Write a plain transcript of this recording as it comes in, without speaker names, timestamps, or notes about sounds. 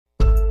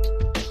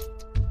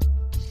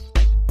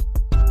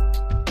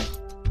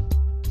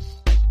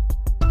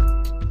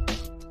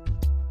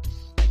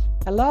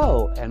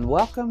Hello, and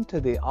welcome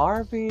to the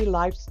RV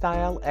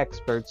Lifestyle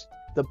Experts,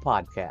 the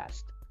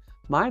podcast.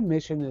 My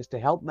mission is to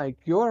help make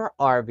your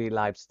RV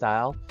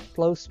lifestyle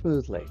flow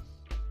smoothly.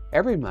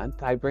 Every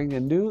month, I bring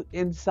a new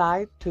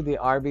insight to the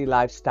RV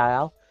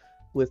lifestyle.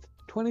 With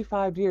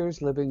 25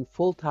 years living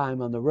full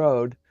time on the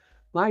road,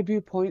 my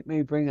viewpoint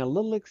may bring a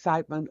little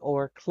excitement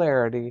or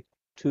clarity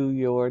to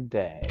your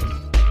day.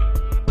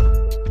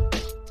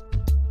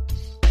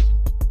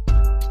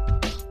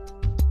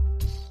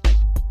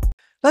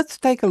 Let's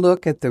take a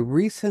look at the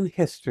recent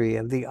history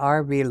of the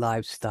RV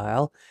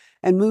lifestyle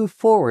and move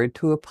forward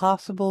to a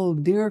possible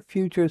near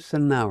future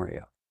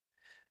scenario.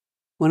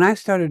 When I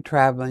started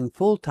traveling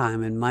full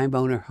time in my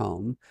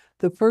motorhome,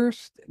 the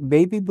first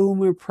baby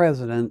boomer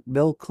president,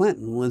 Bill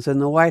Clinton, was in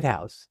the White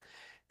House.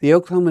 The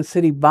Oklahoma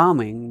City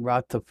bombing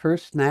brought the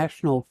first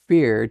national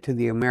fear to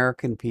the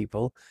American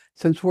people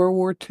since World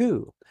War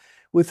II,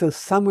 with the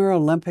Summer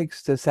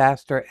Olympics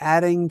disaster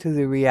adding to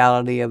the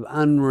reality of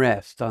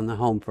unrest on the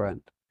home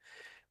front.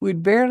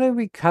 We'd barely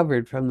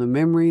recovered from the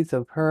memories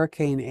of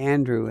Hurricane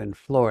Andrew in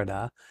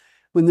Florida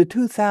when the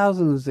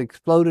 2000s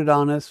exploded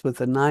on us with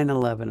the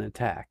 9/11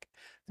 attack,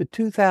 the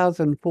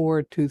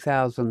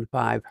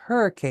 2004-2005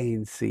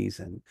 hurricane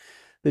season,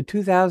 the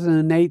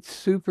 2008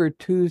 Super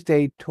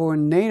Tuesday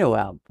tornado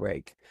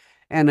outbreak,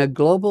 and a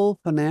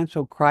global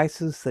financial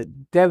crisis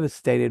that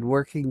devastated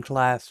working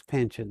class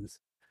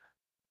pensions.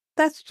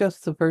 That's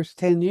just the first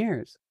 10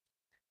 years.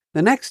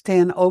 The next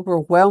 10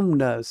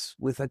 overwhelmed us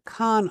with a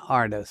con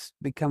artist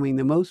becoming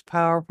the most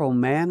powerful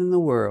man in the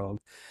world,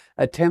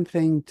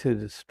 attempting to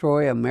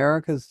destroy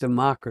America's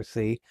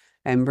democracy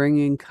and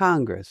bringing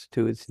Congress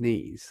to its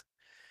knees.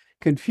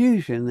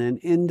 Confusion and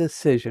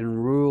indecision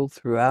ruled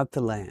throughout the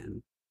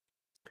land.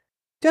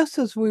 Just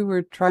as we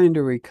were trying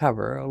to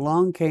recover,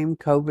 along came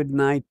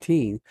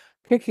COVID-19,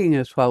 kicking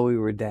us while we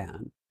were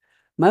down.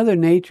 Mother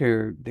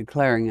Nature,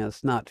 declaring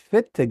us not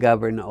fit to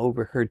govern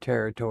over her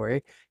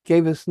territory,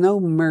 gave us no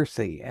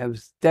mercy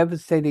as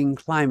devastating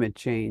climate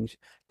change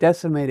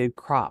decimated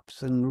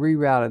crops and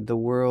rerouted the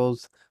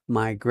world's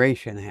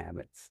migration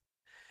habits.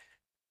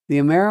 The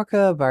America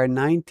of our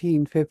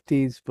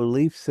 1950s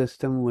belief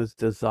system was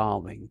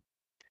dissolving.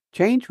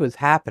 Change was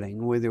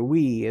happening whether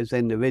we as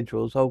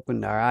individuals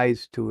opened our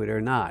eyes to it or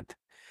not.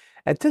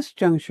 At this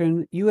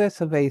junction, US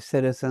of A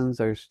citizens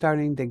are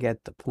starting to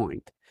get the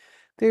point.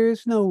 There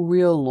is no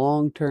real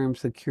long-term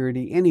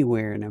security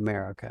anywhere in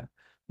America,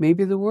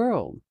 maybe the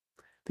world.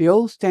 The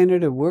old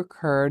standard of work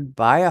hard,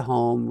 buy a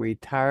home,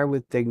 retire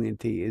with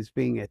dignity is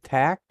being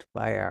attacked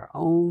by our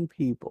own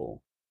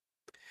people.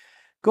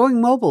 Going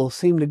mobile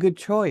seemed a good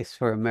choice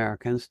for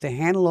Americans to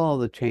handle all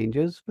the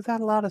changes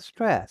without a lot of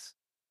stress.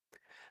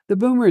 The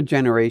boomer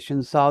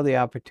generation saw the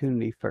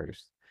opportunity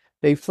first.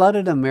 They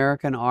flooded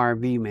American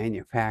RV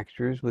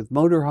manufacturers with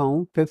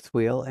motorhome, fifth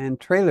wheel, and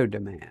trailer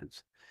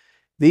demands.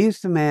 These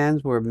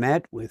demands were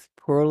met with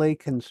poorly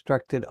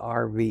constructed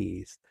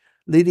RVs,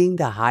 leading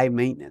to high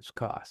maintenance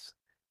costs.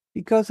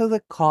 Because of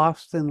the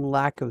cost and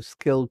lack of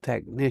skilled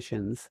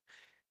technicians,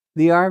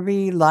 the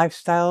RV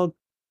lifestyle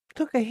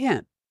took a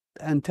hint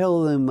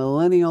until the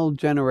millennial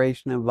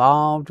generation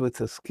evolved with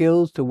the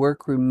skills to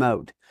work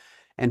remote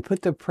and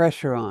put the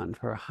pressure on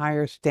for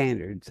higher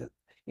standards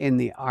in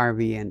the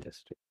RV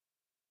industry.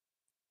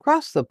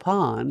 Across the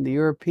pond, the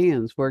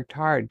Europeans worked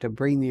hard to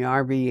bring the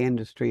RV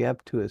industry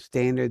up to a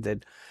standard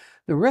that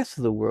the rest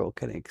of the world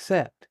can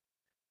accept.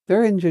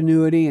 Their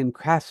ingenuity and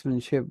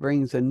craftsmanship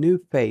brings a new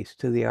face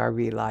to the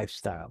RV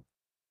lifestyle.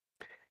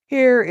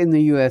 Here in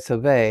the US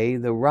of A,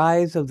 the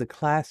rise of the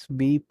Class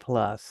B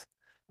Plus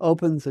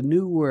opens a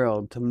new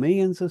world to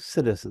millions of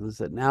citizens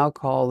that now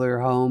call their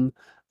home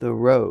the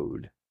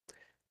road.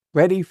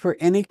 Ready for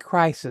any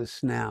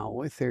crisis now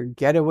with their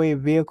getaway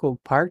vehicle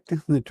parked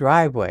in the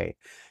driveway,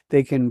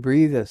 they can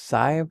breathe a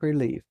sigh of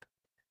relief.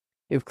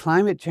 If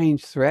climate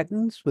change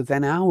threatens,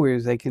 within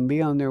hours they can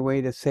be on their way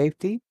to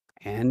safety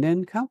and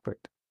in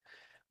comfort.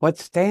 What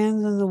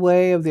stands in the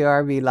way of the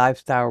RV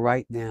lifestyle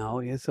right now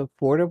is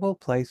affordable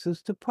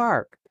places to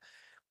park.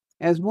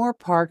 As more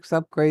parks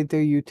upgrade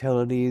their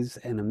utilities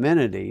and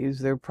amenities,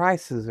 their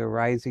prices are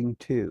rising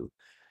too.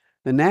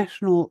 The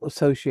National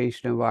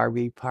Association of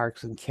RV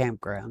Parks and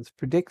Campgrounds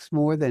predicts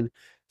more than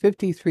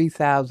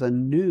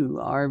 53,000 new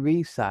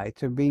RV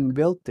sites are being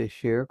built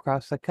this year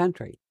across the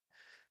country.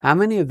 How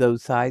many of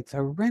those sites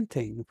are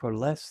renting for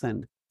less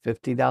than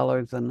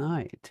 $50 a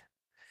night?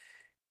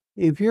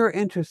 If you're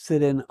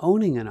interested in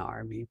owning an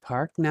RV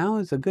park, now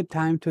is a good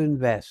time to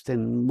invest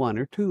in one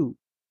or two.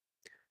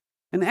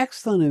 An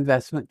excellent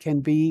investment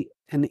can be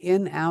an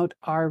in-out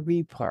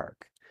RV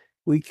park.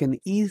 We can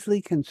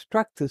easily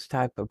construct this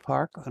type of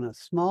park on a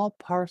small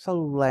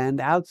parcel of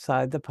land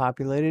outside the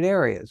populated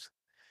areas.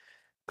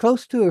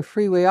 Close to a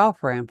freeway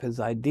off-ramp is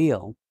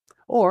ideal,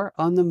 or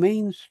on the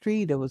main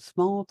street of a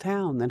small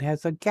town that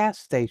has a gas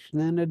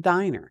station and a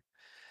diner.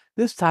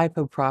 This type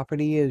of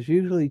property is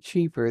usually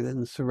cheaper than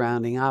the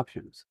surrounding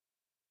options.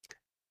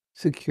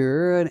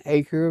 Secure an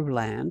acre of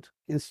land,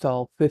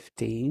 install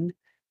 15,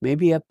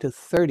 maybe up to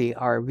 30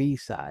 RV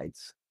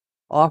sites,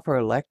 offer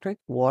electric,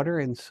 water,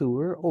 and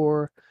sewer,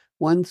 or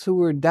one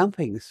sewer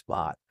dumping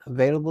spot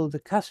available to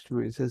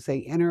customers as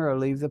they enter or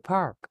leave the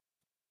park.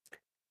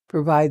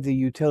 Provide the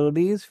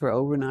utilities for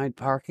overnight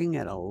parking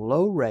at a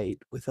low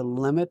rate with a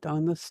limit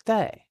on the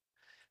stay.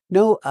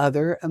 No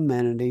other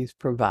amenities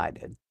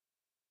provided.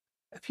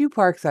 A few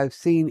parks I've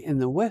seen in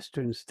the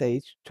western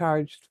states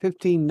charged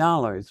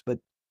 $15, but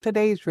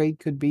today's rate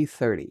could be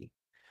 $30.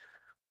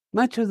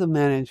 Much of the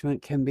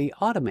management can be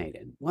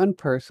automated. One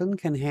person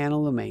can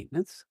handle the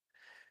maintenance.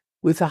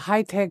 With the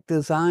high-tech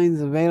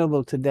designs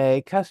available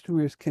today,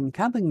 customers can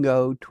come and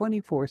go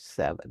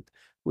 24/7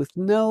 with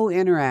no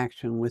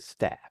interaction with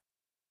staff.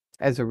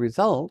 As a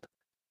result,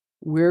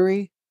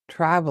 Weary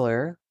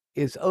Traveler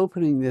is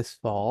opening this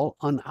fall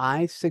on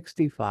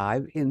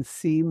I-65 in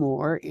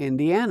Seymour,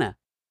 Indiana.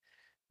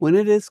 When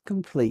it is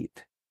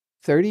complete,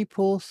 30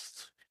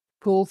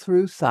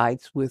 pull-through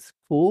sites with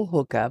full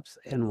hookups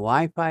and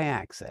Wi-Fi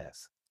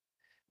access.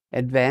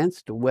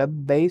 Advanced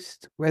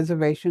web-based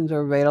reservations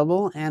are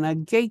available, and a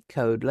gate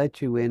code lets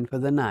you in for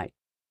the night.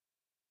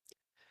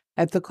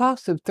 At the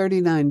cost of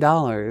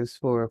 $39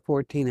 for a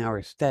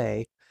 14-hour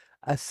stay,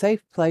 a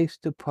safe place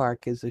to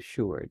park is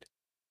assured.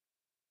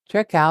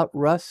 Check out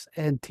Russ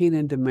and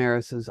Tina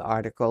Damaris's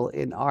article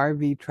in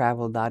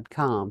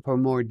rvtravel.com for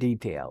more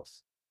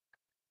details.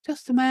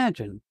 Just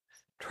imagine,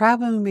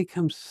 traveling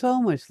becomes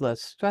so much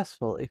less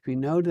stressful if you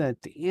know that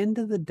at the end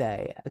of the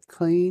day, a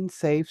clean,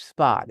 safe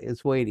spot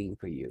is waiting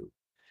for you.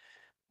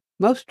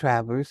 Most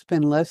travelers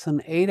spend less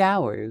than 8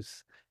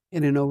 hours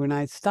in an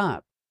overnight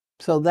stop,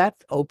 so that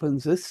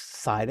opens this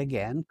site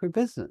again for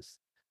business.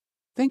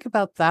 Think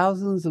about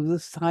thousands of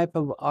this type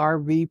of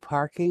RV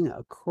parking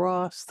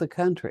across the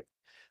country.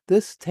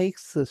 This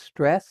takes the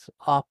stress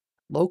off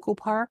local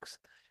parks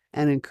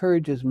and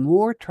encourages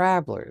more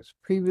travelers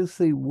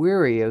previously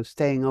weary of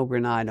staying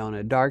overnight on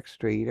a dark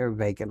street or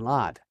vacant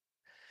lot.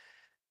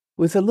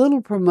 With a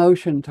little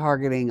promotion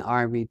targeting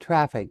RV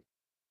traffic,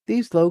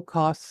 these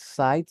low-cost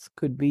sites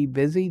could be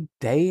busy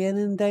day in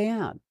and day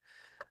out.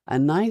 A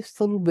nice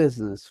little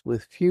business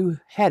with few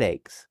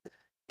headaches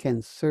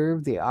can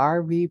serve the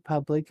RV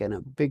public in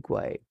a big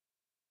way.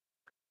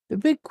 The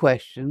big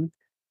question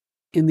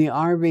in the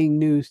RV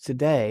news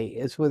today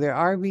is whether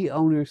RV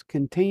owners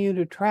continue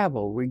to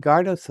travel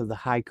regardless of the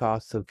high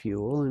cost of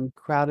fuel and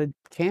crowded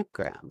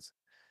campgrounds.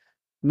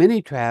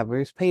 Many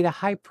travelers paid a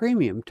high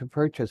premium to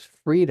purchase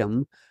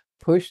freedom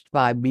pushed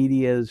by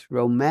media's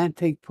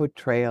romantic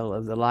portrayal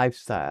of the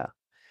lifestyle.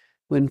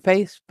 When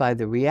faced by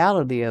the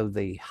reality of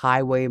the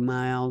highway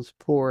miles,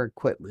 poor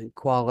equipment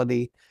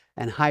quality,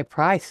 and high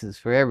prices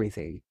for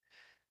everything,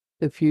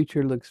 the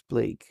future looks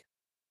bleak.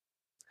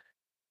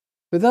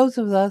 For those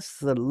of us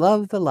that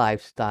love the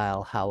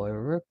lifestyle,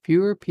 however,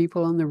 fewer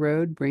people on the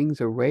road brings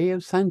a ray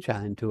of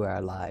sunshine to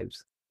our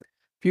lives.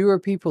 Fewer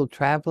people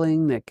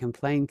traveling that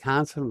complain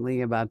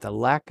constantly about the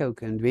lack of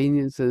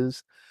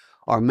conveniences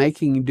or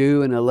making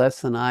do in a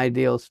less than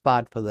ideal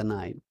spot for the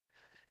night.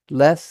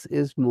 Less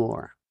is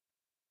more.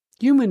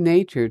 Human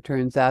nature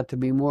turns out to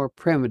be more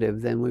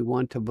primitive than we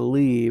want to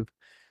believe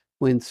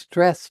when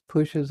stress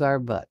pushes our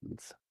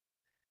buttons.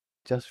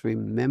 Just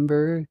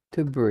remember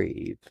to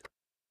breathe.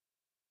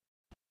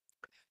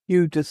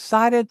 You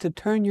decided to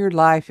turn your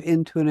life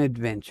into an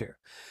adventure,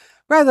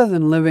 rather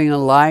than living a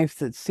life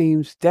that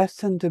seems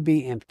destined to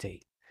be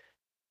empty.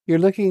 You're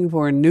looking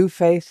for new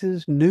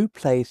faces, new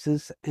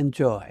places, and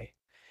joy.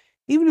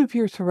 Even if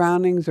your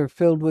surroundings are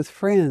filled with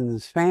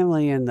friends,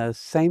 family, and the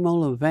same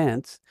old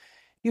events,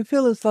 you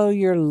feel as though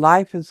your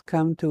life has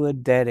come to a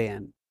dead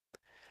end.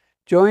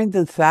 Join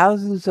the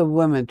thousands of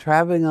women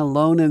traveling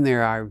alone in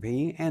their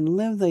RV and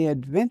live the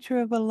adventure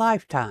of a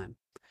lifetime.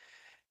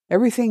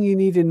 Everything you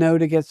need to know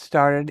to get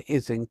started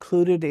is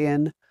included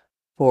in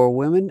For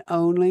Women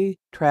Only,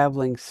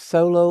 Traveling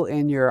Solo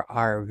in Your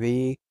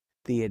RV,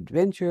 The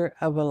Adventure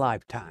of a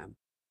Lifetime.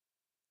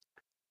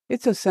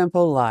 It's a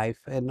simple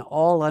life and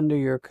all under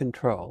your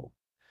control.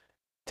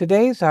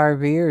 Today's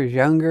RVer is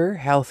younger,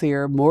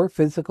 healthier, more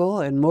physical,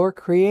 and more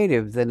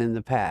creative than in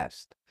the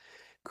past.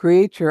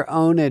 Create your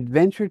own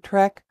adventure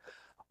trek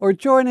or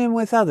join in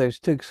with others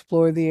to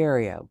explore the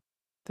area.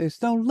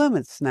 There's no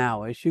limits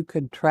now, as you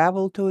could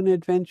travel to an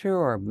adventure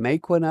or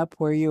make one up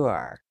where you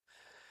are.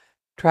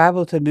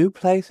 Travel to new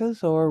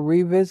places or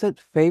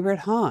revisit favorite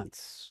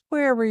haunts,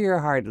 wherever your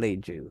heart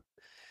leads you.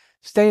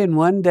 Stay in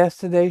one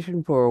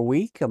destination for a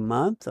week, a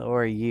month,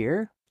 or a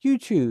year. You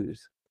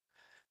choose.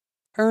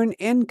 Earn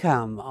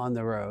income on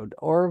the road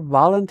or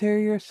volunteer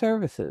your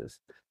services.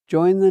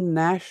 Join the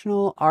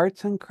National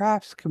Arts and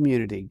Crafts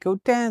community. Go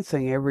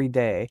dancing every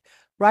day.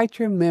 Write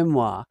your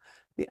memoir.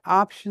 The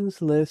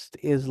options list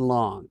is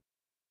long.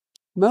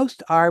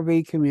 Most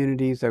RV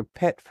communities are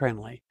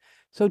pet-friendly,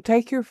 so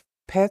take your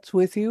pets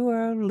with you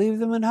or leave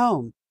them at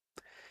home.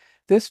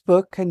 This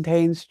book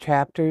contains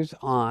chapters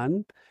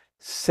on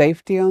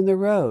safety on the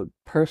road,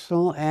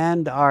 personal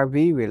and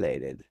RV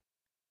related.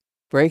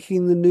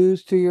 Breaking the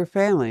news to your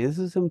family. This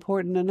is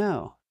important to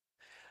know.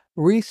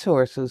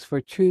 Resources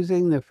for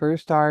choosing the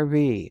first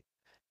RV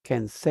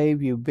can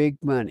save you big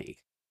money.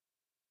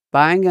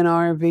 Buying an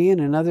RV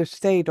in another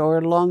state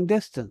or long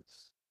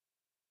distance.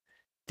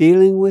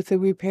 Dealing with a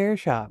repair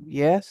shop.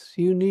 Yes,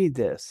 you need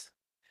this.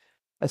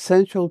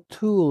 Essential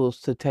tools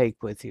to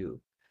take with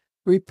you.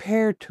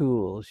 Repair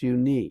tools you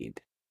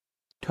need.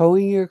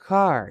 Towing your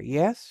car.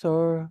 Yes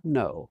or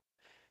no?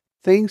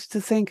 Things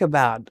to think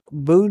about.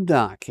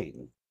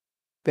 Boondocking,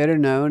 better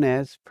known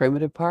as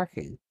primitive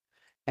parking,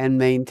 and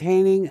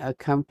maintaining a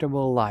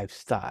comfortable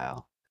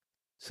lifestyle.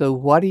 So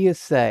what do you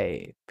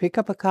say? Pick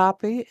up a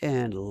copy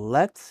and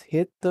let's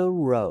hit the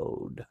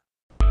road.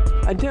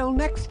 Until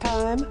next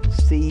time,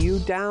 see you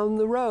down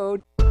the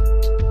road.